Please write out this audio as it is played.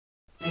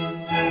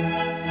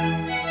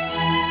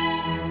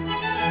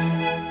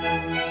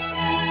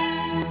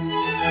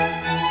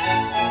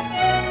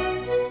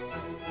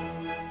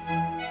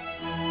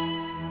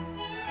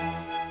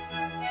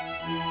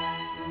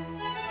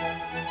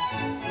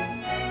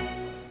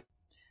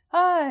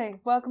Hi,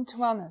 welcome to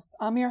Wellness.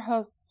 I'm your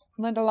host,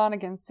 Linda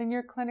Lonergan,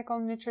 Senior Clinical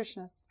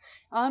Nutritionist.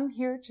 I'm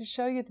here to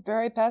show you the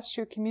very best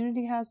your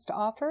community has to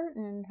offer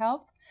in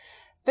health,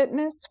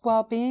 fitness,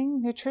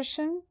 well-being,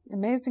 nutrition,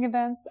 amazing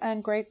events,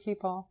 and great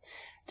people.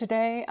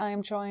 Today, I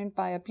am joined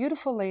by a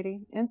beautiful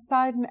lady,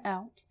 inside and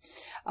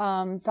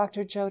out,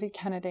 Dr. Jodi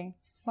Kennedy.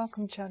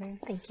 Welcome, Jodi.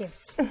 Thank you.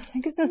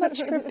 Thank you so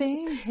much for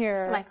being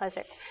here. My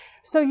pleasure.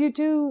 So you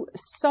do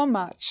so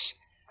much.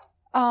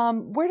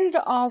 Where did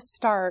it all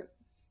start?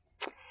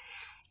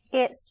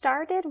 It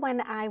started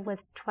when I was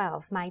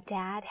 12. My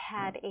dad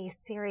had a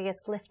serious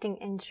lifting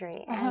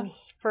injury, and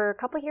for a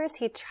couple of years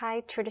he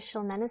tried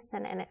traditional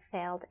medicine and it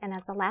failed. And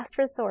as a last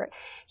resort,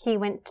 he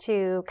went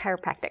to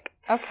chiropractic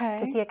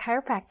to see a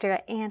chiropractor,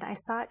 and I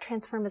saw it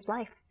transform his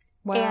life.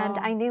 Wow. And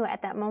I knew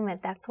at that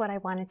moment that's what I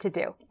wanted to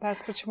do.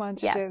 That's what you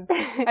wanted to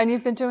do. And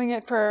you've been doing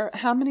it for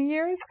how many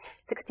years?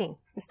 16.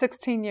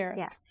 16 years.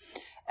 Yes.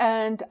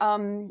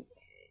 And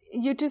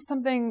you do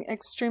something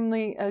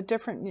extremely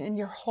different in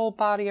your whole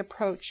body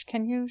approach.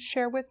 Can you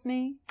share with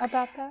me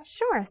about that?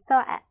 Sure. So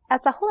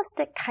as a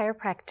holistic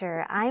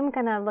chiropractor, I'm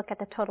going to look at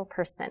the total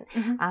person,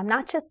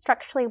 not just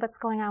structurally what's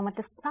going on with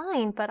the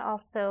spine, but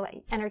also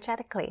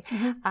energetically,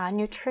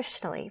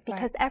 nutritionally,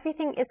 because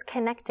everything is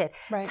connected,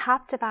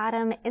 top to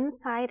bottom,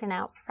 inside and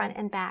out, front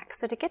and back.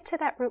 So to get to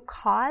that root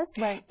cause,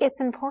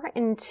 it's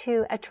important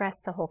to address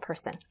the whole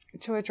person.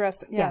 To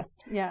address, yes.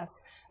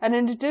 And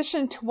in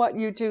addition to what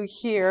you do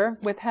here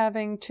with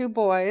having 2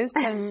 boys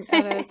and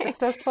a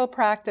successful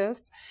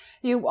practice,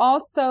 you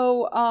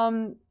also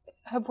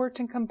have worked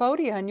in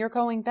Cambodia and you're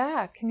going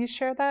back. Can you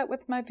share that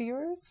with my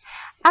viewers?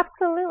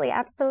 Absolutely,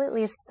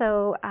 absolutely.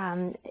 So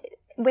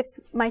with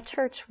my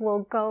church,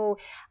 we'll go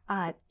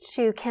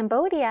to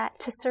Cambodia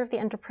to serve the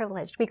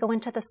underprivileged. We go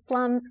into the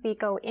slums, we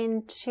go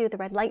into the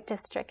red light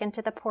district,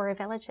 into the poorer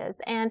villages,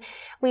 and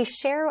we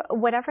share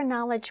whatever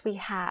knowledge we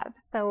have.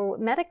 So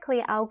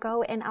medically, I'll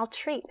go and I'll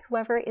treat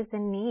whoever is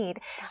in need.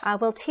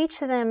 We'll teach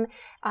them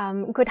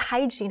good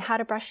hygiene, how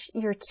to brush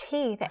your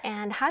teeth,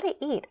 and how to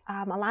eat.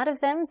 A lot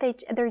of them,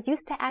 they're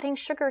used to adding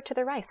sugar to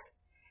their rice.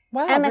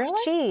 Wow,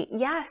 MSG, really?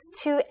 Yes,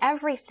 to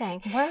everything.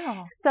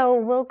 Wow. So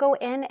we'll go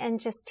in and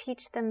just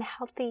teach them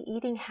healthy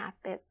eating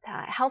habits,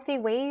 healthy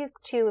ways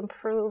to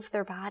improve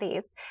their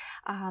bodies,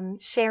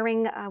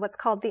 sharing what's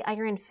called the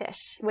iron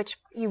fish, which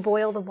you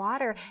boil the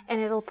water and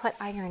it'll put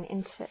iron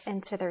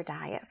into their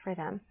diet for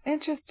them.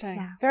 Interesting.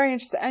 Yeah. Very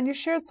interesting. And you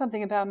shared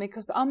something about me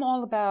because I'm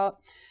all about,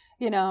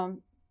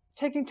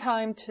 taking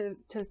time to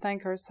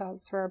thank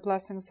ourselves for our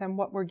blessings and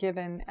what we're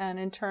given. And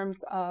in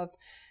terms of,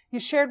 you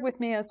shared with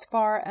me as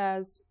far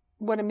as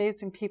what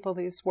amazing people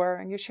these were,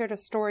 and you shared a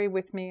story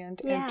with me in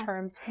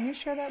terms. Can you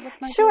share that with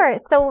my Sure.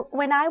 viewers? So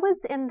when I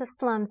was in the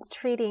slums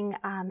treating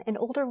an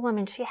older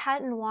woman, she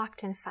hadn't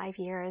walked in 5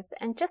 years,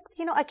 and just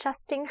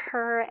adjusting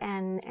her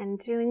and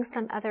doing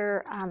some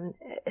other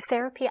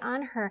therapy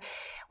on her.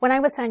 When I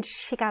was done,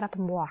 she got up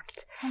and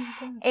walked. Oh my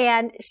gosh.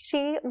 And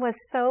she was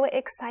so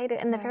excited.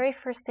 And the very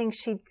first thing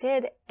she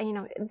did,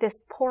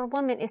 this poor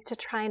woman, is to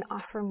try and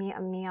offer me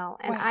a meal.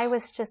 And I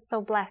was just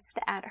so blessed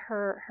at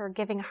her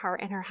giving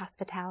heart and her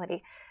hospitality.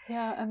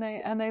 Yeah,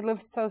 and they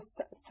live so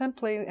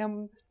simply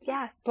and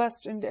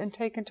blessed and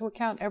take into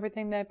account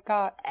everything they've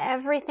got.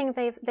 Everything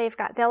they've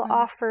got. They'll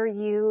offer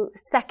you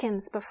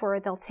seconds before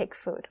they'll take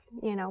food.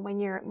 When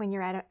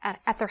you're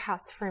at their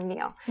house for a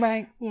meal.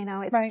 Right.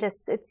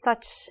 It's it's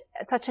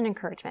such an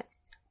encouragement.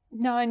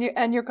 No,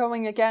 and you're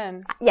going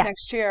again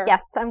next year.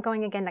 Yes, I'm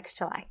going again next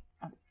July.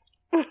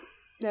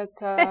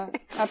 That's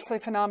absolutely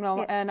phenomenal.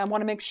 Yeah. And I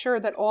want to make sure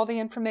that all the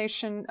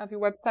information of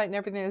your website and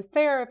everything is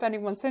there if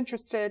anyone's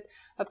interested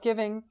of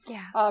giving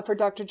for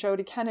Dr.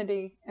 Jodi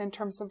Kennedy in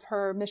terms of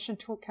her mission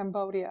to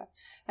Cambodia.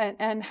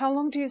 And how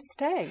long do you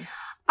stay?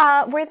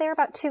 We're there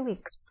about 2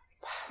 weeks.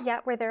 Yeah,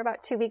 we're there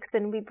about 2 weeks,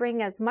 and we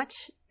bring as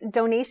much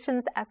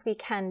donations as we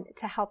can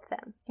to help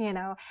them,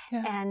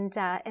 and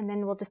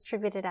then we'll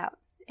distribute it out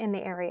in the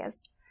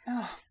areas.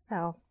 Oh.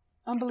 So.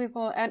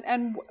 Unbelievable.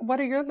 And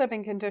what are your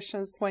living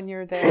conditions when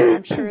you're there?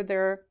 I'm sure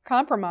they're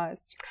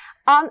compromised.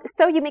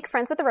 So you make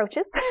friends with the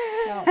roaches.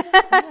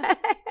 Yeah.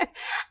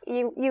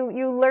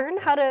 You learn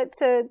how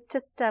to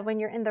just when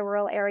you're in the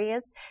rural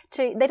areas,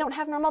 they don't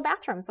have normal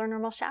bathrooms or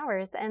normal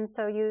showers, and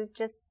so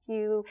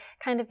you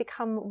kind of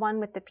become one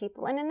with the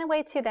people. And in a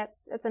way too,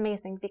 it's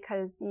amazing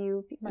because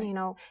you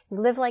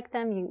live like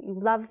them, you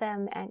love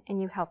them,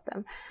 and you help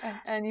them.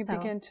 And you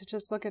begin to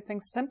just look at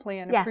things simply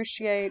and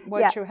appreciate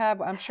what you have.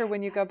 I'm sure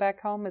when you go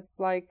back home, it's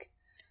like,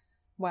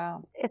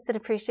 wow. It's an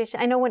appreciation.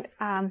 I know when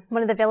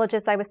one of the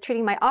villages I was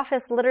treating, my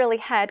office literally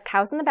had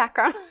cows in the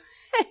background.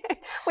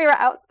 We were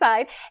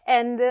outside,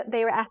 and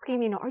they were asking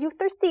me, are you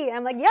thirsty?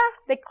 I'm like, yeah.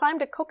 They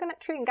climbed a coconut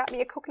tree and got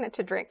me a coconut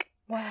to drink.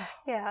 Wow.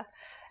 Yeah.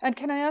 And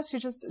can I ask you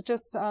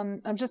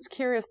I'm just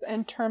curious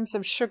in terms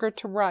of sugar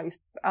to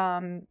rice,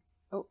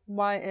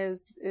 why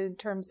is, in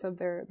terms of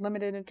they're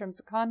limited in terms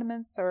of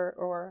condiments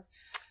or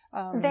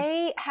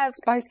they have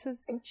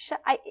spices?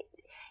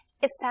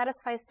 It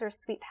satisfies their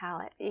sweet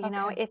palate.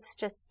 It's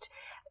just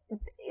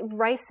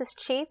rice is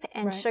cheap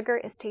and Right. sugar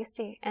is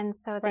tasty. And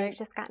so they've Right.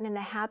 just gotten in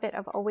the habit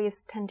of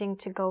always tending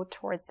to go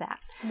towards that.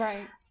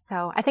 Right.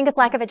 So I think it's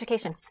lack of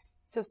education.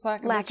 Just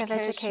lack of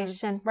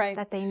education right.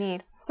 that they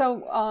need.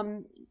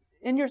 So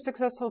in your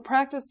successful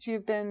practice,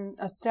 you've been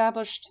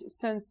established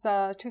since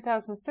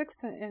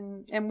 2006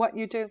 in what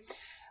you do.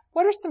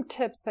 What are some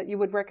tips that you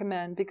would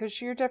recommend?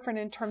 Because you're different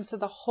in terms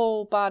of the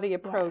whole body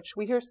approach. Yes.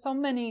 We hear so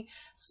many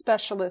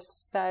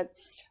specialists that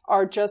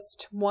are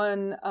just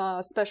one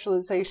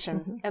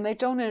specialization, and they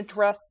don't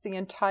address the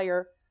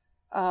entire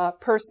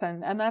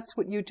person. And that's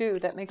what you do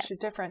that makes you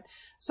different.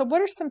 So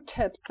what are some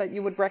tips that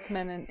you would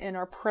recommend in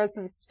our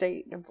present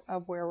state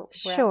of where we're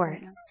at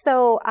right now?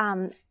 So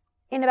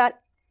in about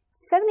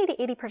 70 to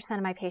 80%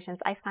 of my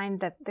patients, I find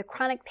that the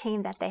chronic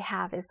pain that they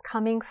have is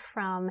coming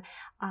from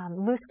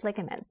loose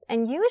ligaments.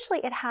 And usually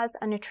it has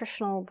a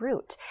nutritional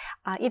root.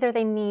 Either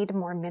they need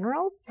more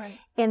minerals Right.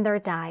 in their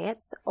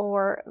diets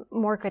or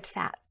more good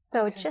fats.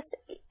 So just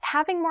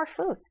having more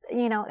foods,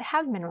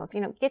 have minerals,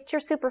 get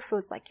your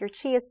superfoods like your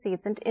chia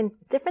seeds and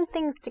different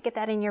things to get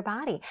that in your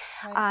body.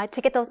 Right.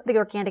 To get the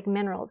organic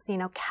minerals,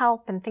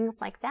 kelp and things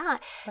like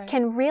that Right.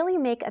 can really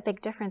make a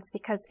big difference,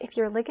 because if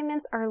your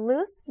ligaments are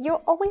loose,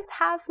 you'll always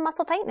have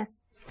muscle tightness.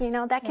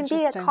 That can be a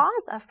Interesting.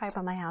 cause of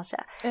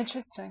fibromyalgia.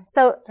 Interesting.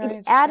 So Very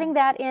interesting. adding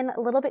that in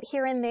a little bit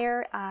here and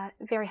there,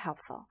 very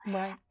helpful.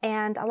 Right.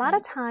 And a lot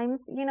of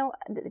times,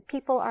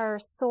 people are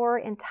sore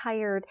and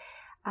tired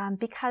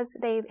because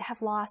they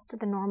have lost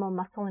the normal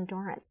muscle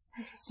endurance,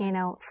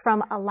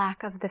 from a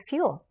lack of the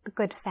fuel, the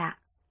good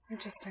fats.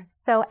 Interesting.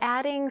 So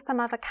adding some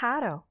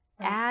avocado,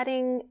 Right.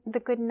 adding the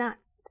good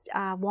nuts,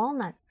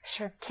 walnuts,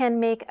 Sure.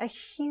 can make a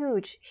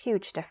huge,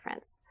 huge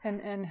difference.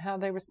 And how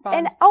they respond.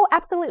 And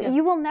absolutely. Yeah.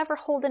 You will never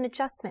hold an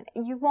adjustment.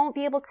 You won't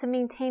be able to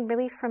maintain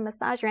relief from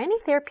massage or any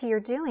therapy you're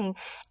doing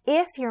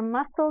if your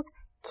muscles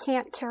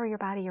can't carry your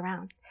body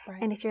around,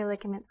 Right. and if your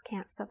ligaments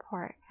can't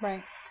support.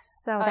 Right.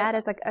 So that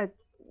is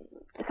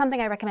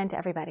something I recommend to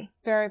everybody.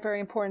 Very,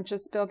 very important.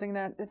 Just building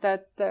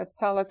that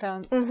solid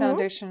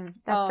foundation.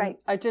 That's right.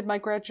 I did my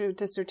graduate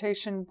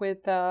dissertation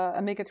with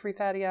omega-3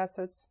 fatty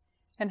acids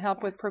and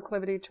help with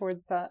proclivity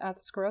towards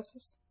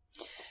atherosclerosis.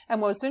 And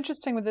what was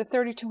interesting with the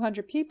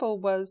 3,200 people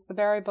was the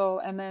variable,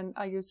 and then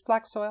I used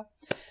flax oil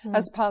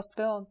as a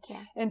possible.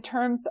 Yeah. In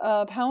terms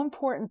of how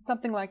important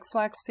something like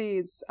flax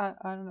seeds, I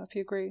don't know if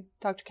you agree,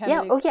 Dr.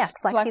 Kennedy. Yeah. Oh, yes.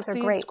 Flax seeds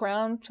are great.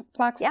 Ground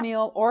flax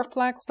meal or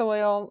flax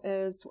oil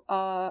is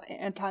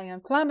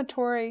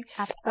anti-inflammatory,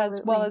 Absolutely.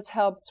 as well as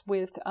helps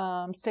with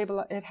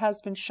it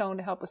has been shown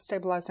to help with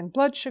stabilizing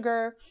blood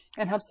sugar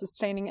and helps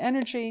sustaining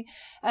energy.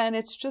 And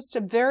it's just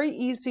a very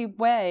easy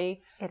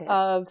way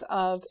of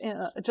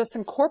just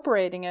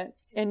incorporating it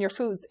in your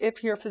foods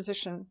if your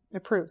physician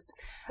approves,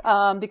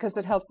 because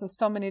it helps in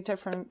so many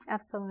different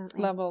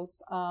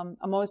levels. I'm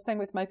always saying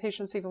with my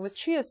patients, even with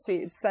chia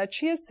seeds, that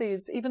chia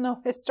seeds, even though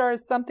they start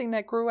as something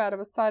that grew out of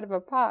a side of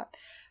a pot,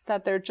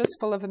 that they're just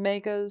full of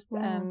omegas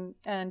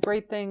and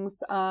great things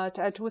to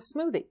add to a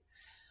smoothie.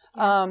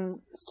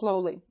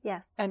 Slowly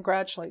and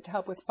gradually to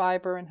help with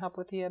fiber and help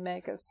with the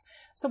omegas.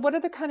 So what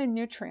other kind of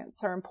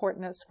nutrients are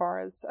important as far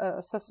as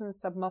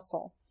sustenance of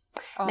muscle?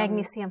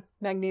 Magnesium.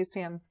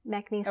 Magnesium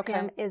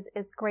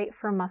is great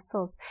for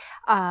muscles.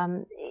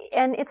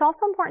 And it's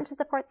also important to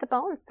support the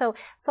bones. So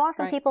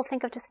often people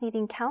think of just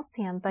needing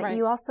calcium, but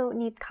you also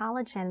need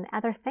collagen,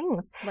 other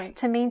things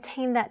to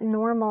maintain that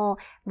normal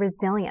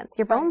resilience.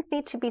 Your bones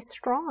need to be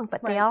strong,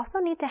 but they also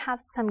need to have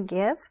some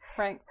give.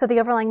 So the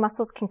overlying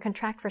muscles can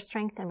contract for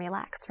strength and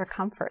relax for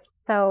comfort.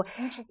 So,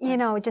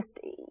 just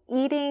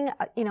eating,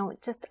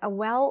 just a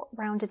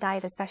well-rounded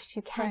diet as best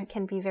you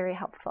can be very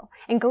helpful.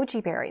 And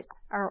goji berries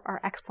are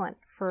excellent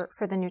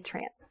for the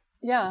nutrients.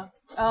 Yeah.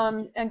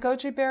 And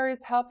goji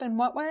berries help in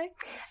what way?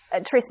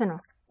 Trace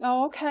minerals.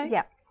 Oh, okay.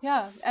 Yeah.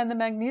 Yeah. And the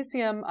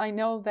magnesium, I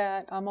know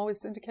that I'm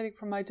always indicating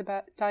for my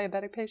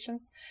diabetic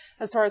patients,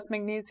 as far as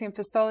magnesium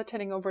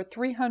facilitating over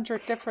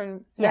 300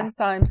 different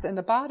enzymes in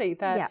the body.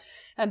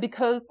 And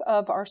because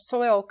of our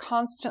soil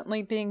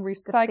constantly being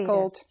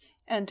recycled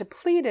and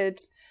depleted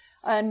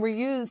and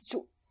reused,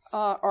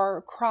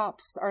 our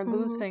crops are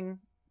losing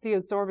the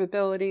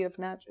absorbability of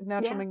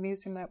natural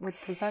magnesium that would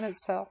present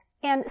itself.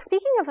 And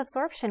speaking of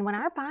absorption, when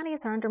our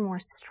bodies are under more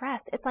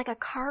stress, it's like a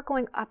car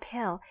going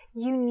uphill.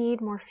 You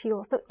need more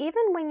fuel. So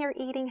even when you're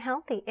eating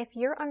healthy, if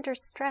you're under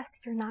stress,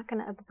 you're not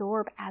going to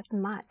absorb as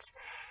much.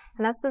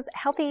 And that's as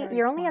healthy.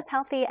 You're only as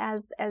healthy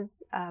as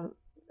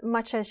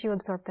much as you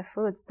absorb the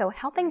food. So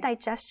helping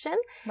digestion,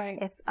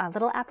 if a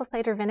little apple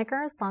cider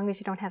vinegar, as long as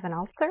you don't have an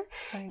ulcer,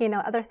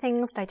 other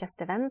things,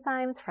 digestive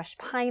enzymes, fresh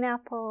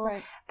pineapple,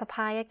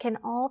 papaya can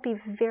all be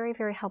very,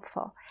 very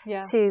helpful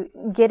to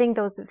getting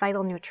those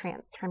vital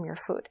nutrients from your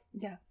food.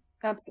 Yeah.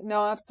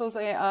 No,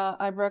 absolutely.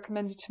 I've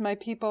recommended to my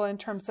people in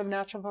terms of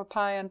natural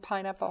papaya and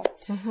pineapple.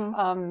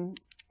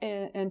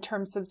 in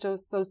terms of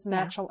just those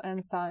natural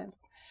enzymes.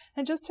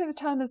 And just through the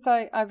time, as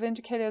I've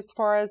indicated, as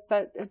far as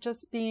that,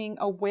 just being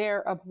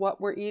aware of what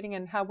we're eating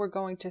and how we're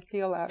going to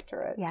feel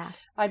after it. Yes.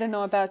 I don't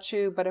know about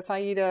you, but if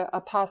I eat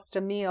a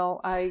pasta meal,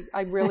 I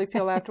really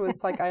feel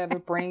afterwards like I have a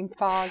brain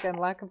fog and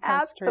lack of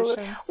concentration.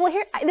 Absolutely. Well,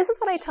 this is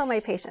what I tell my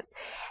patients.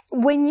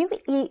 When you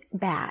eat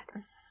bad,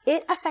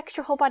 it affects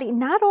your whole body.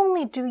 Not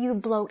only do you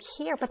bloat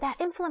here, but that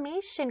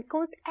inflammation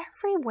goes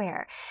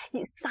everywhere.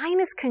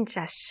 Sinus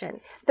congestion,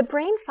 the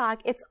brain fog,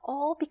 it's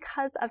all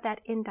because of that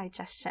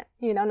indigestion,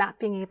 not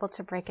being able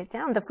to break it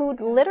down. The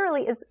food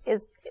literally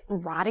is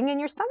rotting in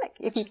your stomach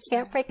if you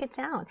can't break it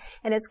down.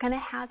 And it's going to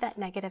have that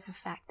negative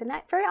effect. And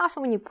that very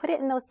often when you put it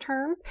in those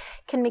terms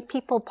can make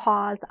people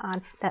pause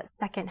on that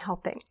second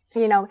helping.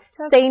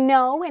 Say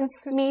no and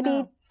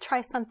maybe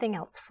try something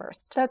else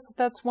first.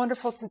 That's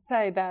wonderful to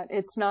say that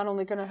it's not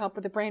only going to help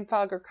with the brain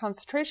fog or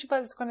concentration,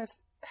 but it's going to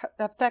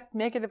affect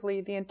negatively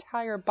the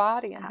entire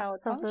body and how it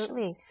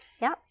functions.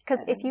 Yeah,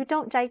 because if you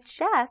don't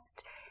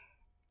digest,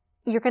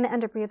 you're going to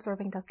end up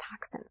reabsorbing those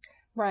toxins.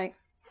 Right.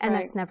 And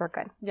that's never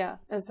good. Yeah.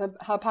 As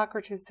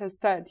Hippocrates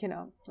has said,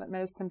 let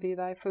medicine be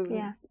thy food.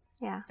 Yes.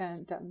 Yeah.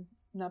 And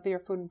not be our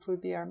food and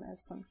food be our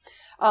medicine.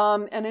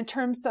 And in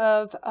terms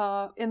of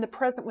in the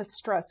present with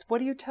stress, what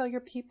do you tell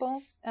your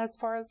people as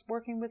far as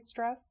working with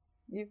stress?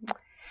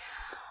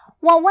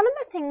 Well, one of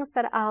the things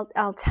that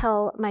I'll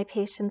tell my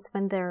patients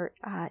when they're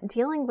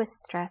dealing with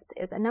stress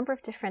is a number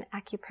of different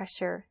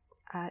acupressure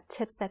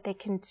tips that they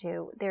can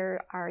do.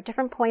 There are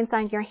different points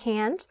on your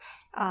hand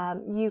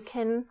you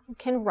can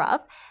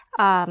rub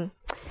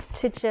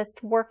to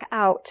just work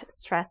out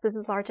stress. This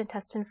is large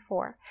intestine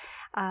 4.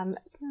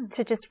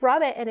 To just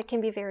rub it, and it can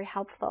be very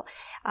helpful.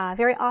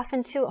 Very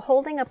often, too,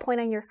 holding a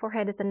point on your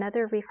forehead is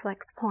another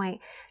reflex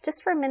point,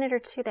 just for a minute or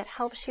two, that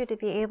helps you to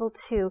be able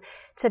to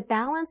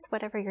balance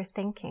whatever you're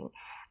thinking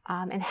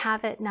and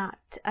have it not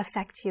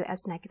affect you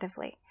as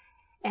negatively.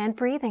 And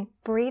breathing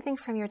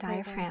from your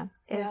diaphragm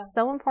is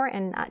so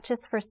important, not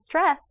just for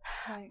stress,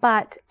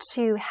 but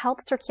to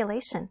help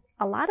circulation.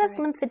 A lot of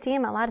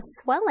lymphedema, a lot of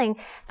swelling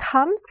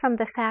comes from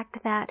the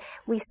fact that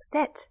we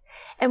sit.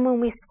 And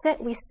when we sit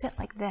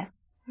like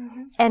this.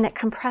 Mm-hmm. And it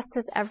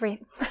compresses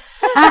every...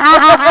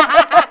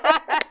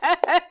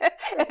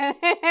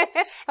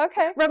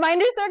 Okay.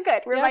 Reminders are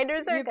good.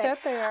 Reminders are you good.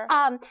 Bet they are.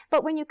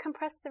 But when you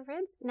compress the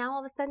ribs, now all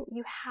of a sudden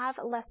you have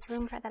less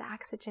room for that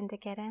oxygen to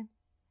get in.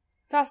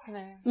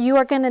 Fascinating. You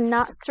are going to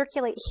not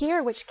circulate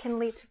here, which can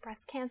lead to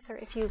breast cancer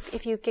if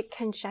you get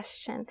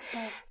congestion.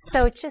 Right.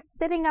 So just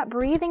sitting up,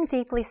 breathing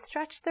deeply,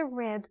 stretch the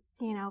ribs,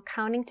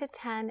 counting to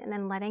 10 and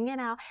then letting it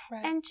out,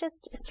 and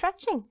just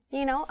stretching,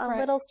 a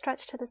little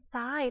stretch to the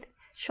side,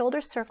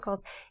 shoulder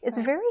circles is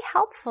very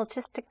helpful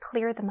just to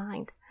clear the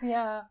mind.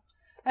 Yeah.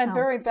 And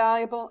very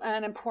valuable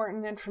and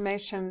important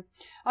information.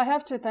 I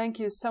have to thank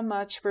you so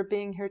much for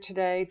being here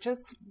today,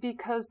 just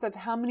because of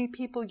how many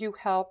people you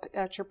help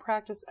at your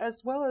practice,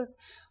 as well as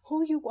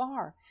who you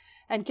are,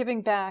 and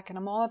giving back. And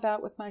I'm all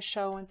about with my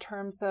show in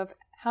terms of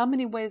how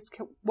many ways,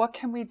 what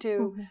can we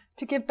do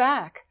to give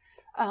back?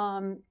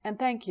 And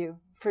thank you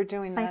for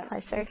doing that. My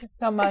pleasure. Thank you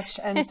so much,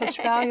 and such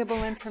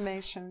valuable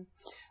information.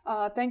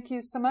 Thank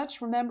you so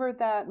much. Remember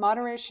that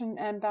moderation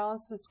and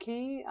balance is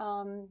key.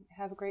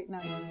 Have a great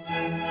night.